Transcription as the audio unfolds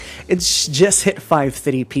It's just hit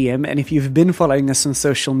 5:30 p.m. and if you've been following us on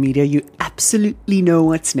social media, you absolutely know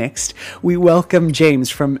what's next. We welcome James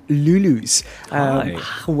from Lulu's. Hi.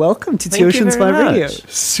 Welcome to Thank you Oceans very by Radio. much.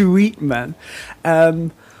 Sweet, man.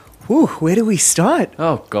 Where do we start?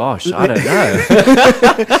 Oh gosh, I don't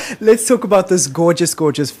know. Let's talk about this gorgeous,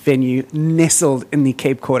 gorgeous venue nestled in the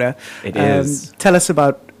Cape Quarter. It is. Tell us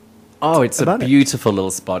about. Oh, it's a About it. beautiful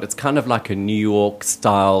little spot. It's kind of like a New York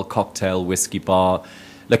style cocktail whiskey bar,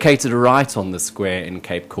 located right on the square in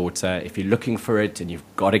Cape Quarter. If you're looking for it and you've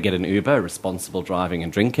got to get an Uber, responsible driving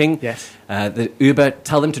and drinking, Yes. the Uber,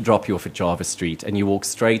 tell them to drop you off at Java Street, and you walk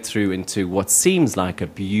straight through into what seems like a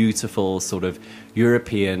beautiful sort of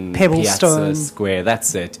European Pebblestone. piazza square.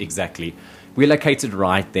 That's it, exactly. We're located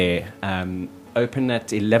right there. Open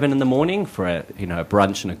at 11 in the morning for a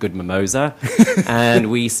brunch and a good mimosa, and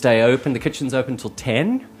we stay open. The kitchen's open till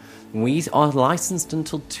 10. We are licensed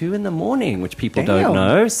until 2 in the morning, which people Damn. don't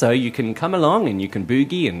know. So you can come along and you can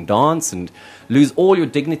boogie and dance and lose all your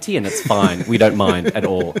dignity, and it's fine. We don't mind at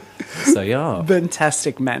all. So, yeah.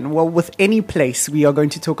 Fantastic, man. Well, with any place, we are going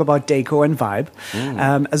to talk about decor and vibe,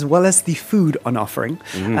 as well as the food on offering,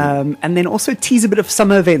 and then also tease a bit of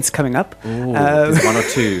summer events coming up. Ooh, there's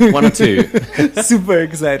one or two. Super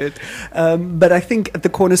excited. But I think at the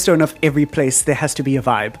cornerstone of every place, there has to be a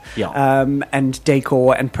vibe, Yeah. and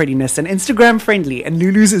decor and prettiness and Instagram friendly. And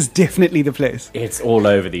Lulu's is definitely the place. It's all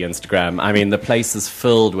over the Instagram. I mean, the place is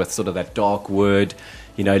filled with sort of that dark wood,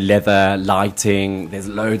 leather lighting. There's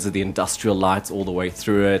loads of the industrial lights all the way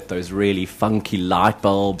through it. Those really funky light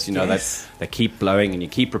bulbs, Yes. that they keep blowing and you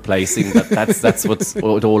keep replacing. But that's what's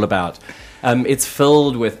it all about. It's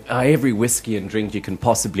filled with every whiskey and drink you can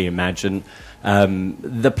possibly imagine.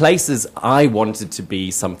 The places I wanted to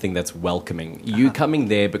be something that's welcoming. You coming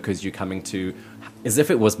there because you're coming to, as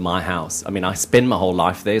if it was my house. I mean, I spend my whole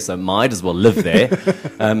life there, so might as well live there.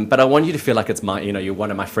 But I want you to feel like it's you're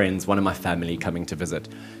one of my friends, one of my family coming to visit.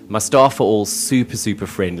 My staff are all super, super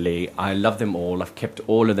friendly. I love them all. I've kept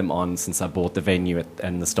all of them on since I bought the venue at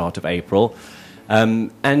the start of April.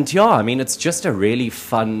 It's just a really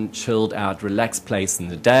fun, chilled out, relaxed place in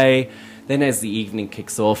the day. Then as the evening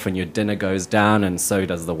kicks off and your dinner goes down, and so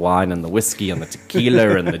does the wine and the whiskey and the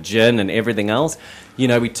tequila and the gin and everything else,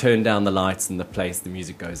 we turn down the lights in the place, the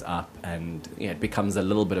music goes up, and it becomes a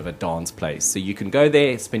little bit of a dance place. So you can go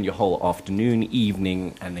there, spend your whole afternoon,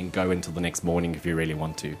 evening, and then go until the next morning if you really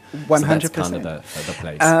want to. 100%. So that's kind of the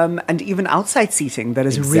place. And even outside seating that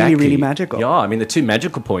is really, Exactly. really magical. Yeah, I mean, the two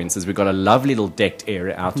magical points is we've got a lovely little decked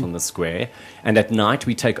area out on the square, and at night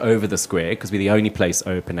we take over the square because we're the only place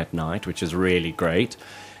open at night, which is really great.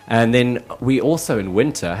 And then we also, in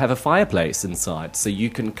winter, have a fireplace inside, so you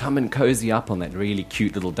can come and cozy up on that really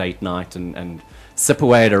cute little date night and sip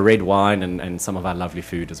away at a red wine and some of our lovely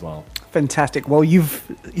food as well. Fantastic. Well, you've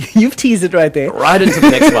teased it right there. Right into the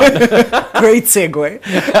next one. Great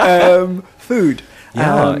segue. Food.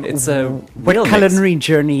 Yeah, it's a What real mix. culinary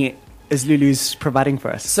journey is Lulu's providing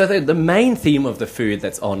for us? So the main theme of the food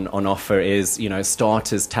that's on offer is,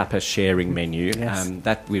 starters, tapas, sharing menu. Yes.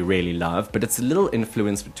 That we really love. But it's a little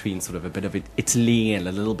influence between sort of a bit of Italy and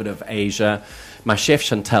a little bit of Asia. My chef,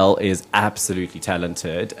 Chantal, is absolutely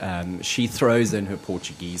talented. She throws in her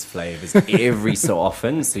Portuguese flavors every so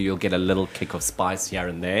often, so you'll get a little kick of spice here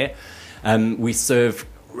and there. We serve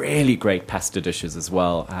really great pasta dishes as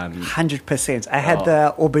well. 100%. I had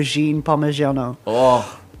the aubergine parmigiano.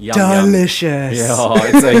 Oh, yum, yum. Delicious. Yeah,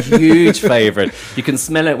 it's a huge favorite. You can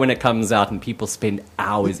smell it when it comes out, and people spend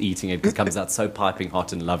hours eating it because it comes out so piping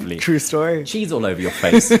hot and lovely. True story. Cheese all over your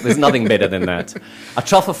face. There's nothing better than that. Our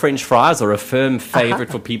truffle French fries are a firm favorite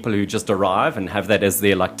for people who just arrive and have that as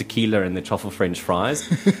their tequila and their truffle French fries.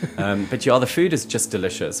 But the food is just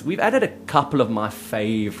delicious. We've added a couple of my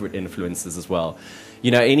favorite influences as well.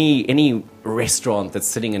 Any restaurant that's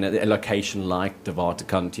sitting in a location like De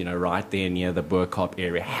Waterkant, right there near the Boerkaap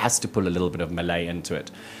area, has to pull a little bit of Malay into it.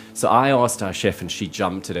 So I asked our chef, and she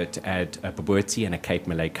jumped at it to add a bobotie and a Cape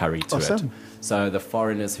Malay curry to it. Awesome. So the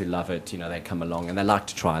foreigners who love it, they come along and they like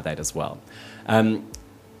to try that as well. I'm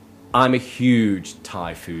a huge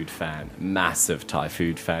Thai food fan, massive Thai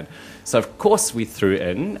food fan. So of course we threw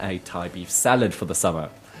in a Thai beef salad for the summer.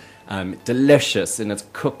 Delicious, and it's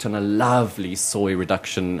cooked on a lovely soy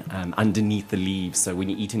reduction underneath the leaves. So when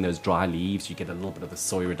you're eating those dry leaves, you get a little bit of the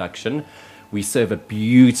soy reduction. We serve a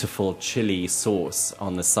beautiful chili sauce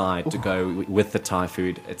on the side to go with the Thai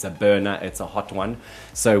food. It's a burner, it's a hot one.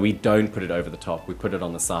 So we don't put it over the top. We put it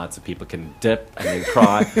on the side so people can dip and then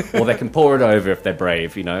cry, or they can pour it over if they're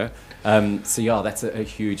brave, that's a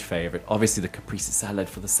huge favorite. Obviously, the caprese salad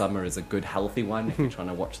for the summer is a good, healthy one if you're trying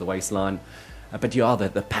to watch the waistline. But yeah,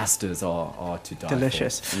 the pastas are to die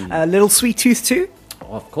Delicious. for. A little sweet tooth too?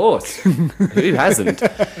 Of course. Who hasn't?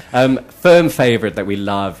 Firm favorite that we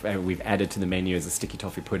love, we've added to the menu, is a sticky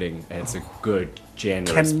toffee pudding. It's a good,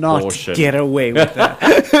 generous Cannot portion. get away with that.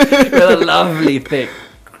 With a lovely thick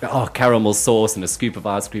caramel sauce and a scoop of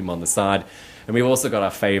ice cream on the side. And we've also got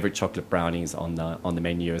our favorite chocolate brownies on the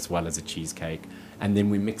menu, as well as a cheesecake. And then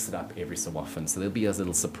we mix it up every so often. So there'll be a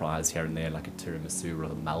little surprise here and there, like a tiramisu or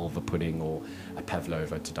a malva pudding or a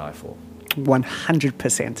pavlova to die for.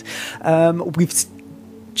 100%. We've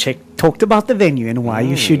talked about the venue and why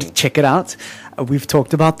you should check it out. We've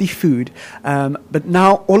talked about the food. But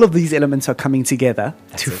now all of these elements are coming together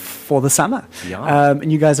for the summer. Yeah.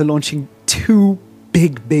 And you guys are launching two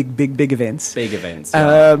big events. Big events.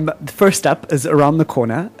 Yeah. The first up is around the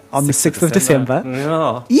corner on the 6th of December.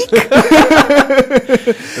 Yeah. Eek.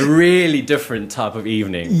 A really different type of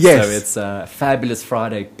evening. Yes. So it's a Fabulous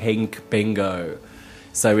Friday Pink Bingo.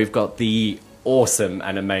 So we've got the awesome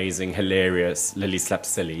and amazing, hilarious Lily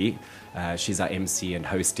Slapsilly. She's our MC and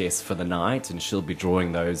hostess for the night, and she'll be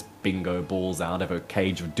drawing those bingo balls out of her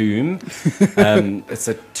cage of doom. It's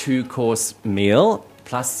a 2-course meal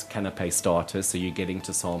plus canapé starters, so you're getting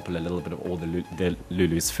to sample a little bit of all the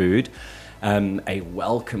Lulu's food. A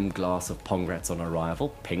welcome glass of Pongrats on arrival,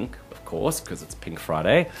 pink, of course, because it's Pink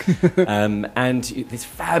Friday. And there's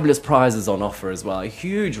fabulous prizes on offer as well, a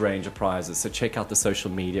huge range of prizes. So check out the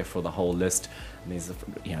social media for the whole list. And there's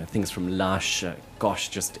things from Lush,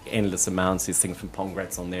 just endless amounts. There's things from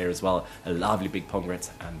Pongrats on there as well. A lovely big Pongrats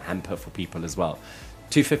hamper for people as well.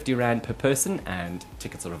 250 Rand per person, and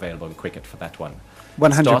tickets are available on Quicket for that one.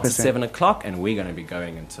 100%. Starts at 7 o'clock, and we're going to be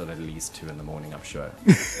going until at least 2 in the morning, I'm sure.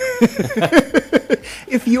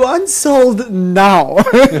 If you aren't sold now,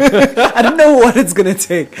 I don't know what it's going to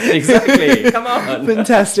take. Exactly. Come on.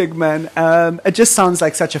 Fantastic, man. It just sounds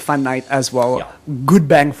like such a fun night as well. Yeah. Good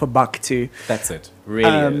bang for buck, too. That's it.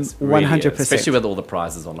 Really is. Really 100%. is. Especially with all the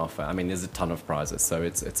prizes on offer. I mean, there's a ton of prizes, so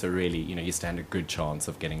it's a really, you stand a good chance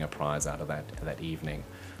of getting a prize out of that evening.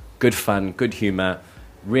 Good fun, good humour,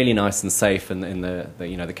 really nice and safe in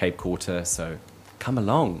the Cape Quarter, so come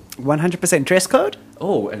along. 100%. Dress code?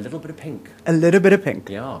 Oh, a little bit of pink. A little bit of pink.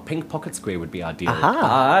 Yeah, pink pocket square would be ideal.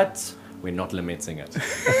 Aha. But we're not limiting it.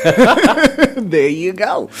 There you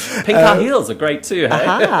go. Pink high heels are great too, hey?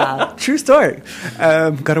 Aha, true story.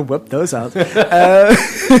 Got to whip those out.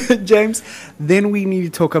 James, then we need to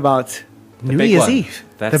talk about New Year's Eve.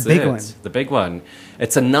 That's the big it. one. The big one.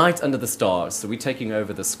 It's a night under the stars. So we're taking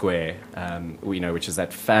over the square, which is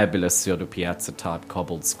that fabulous Siodo Piazza type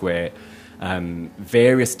cobbled square.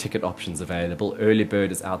 Various ticket options available. Early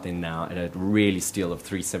bird is out there now at a really steal of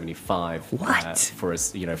 $375. What?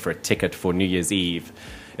 For a ticket for New Year's Eve,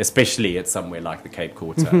 especially at somewhere like the Cape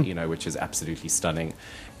Quarter, which is absolutely stunning.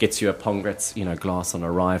 Gets you a Pongrats, glass on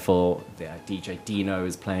arrival. The DJ Dino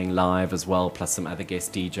is playing live as well, plus some other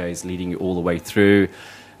guest DJs leading you all the way through.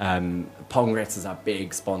 Pongrats is our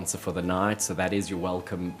big sponsor for the night, so that is your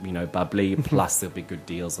welcome, bubbly. Plus there'll be good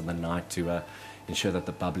deals on the night to ensure that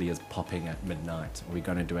the bubbly is popping at midnight. We're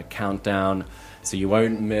going to do a countdown, so you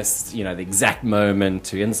won't miss, the exact moment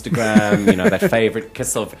to Instagram, that favorite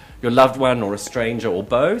kiss of your loved one or a stranger or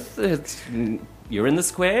both. You're in the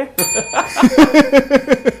square.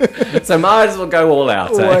 So might as well go all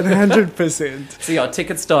out. 100%. So our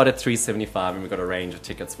tickets start at $375, and we've got a range of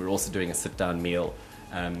tickets. We're also doing a sit-down meal,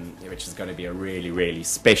 which is going to be a really, really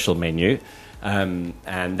special menu. And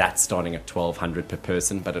that's starting at $1,200 per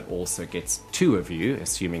person, but it also gets 2 of you,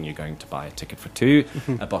 assuming you're going to buy a ticket for 2,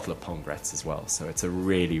 a bottle of Pongrats as well. So it's a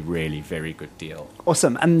really, really very good deal.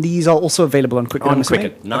 Awesome. And these are also available on Quicket. On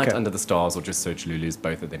Quicket, Night Under the Stars, or just search Lulu's.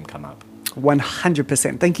 Both of them come up.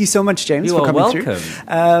 100%. Thank you so much, James, You for are coming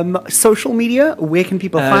welcome. through. Social media, where can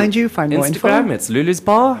people find you, find more info? Instagram, it's Lulu's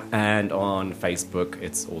Bar, and on Facebook,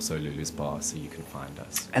 it's also Lulu's Bar, so you can find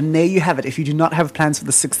us. And there you have it. If you do not have plans for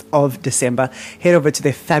the 6th of December, head over to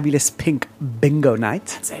their fabulous Pink Bingo Night.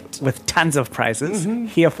 That's it. With tons of prizes.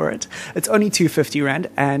 Here for it. It's only 250 Rand,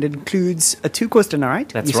 and it includes a 2-course dinner, right?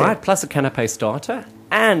 That's right, plus a canapé starter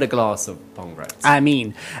and a glass of Pongrats.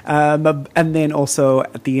 And then also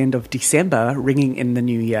at the end of December, ringing in the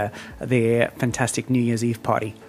new year, their fantastic New Year's Eve party.